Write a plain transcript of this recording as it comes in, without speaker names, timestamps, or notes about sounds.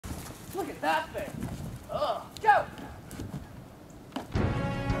Look at that thing! Ugh! Go!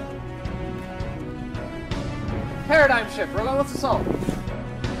 Paradigm shift, relentless assault.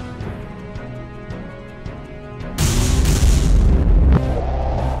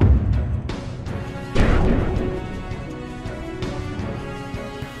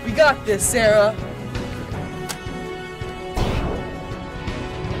 We got this, Sarah.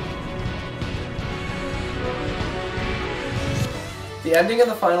 The ending of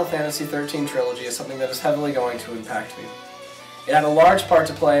the Final Fantasy XIII trilogy is something that is heavily going to impact me. It had a large part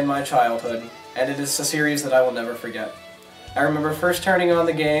to play in my childhood, and it is a series that I will never forget. I remember first turning on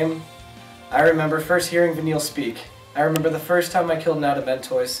the game. I remember first hearing Vanille speak. I remember the first time I killed an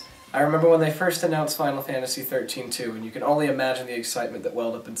Adamantoise. I remember when they first announced Final Fantasy XIII 2, and you can only imagine the excitement that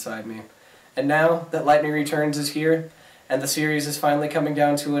welled up inside me. And now that Lightning Returns is here, and the series is finally coming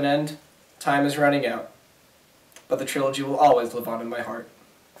down to an end, time is running out. But the trilogy will always live on in my heart.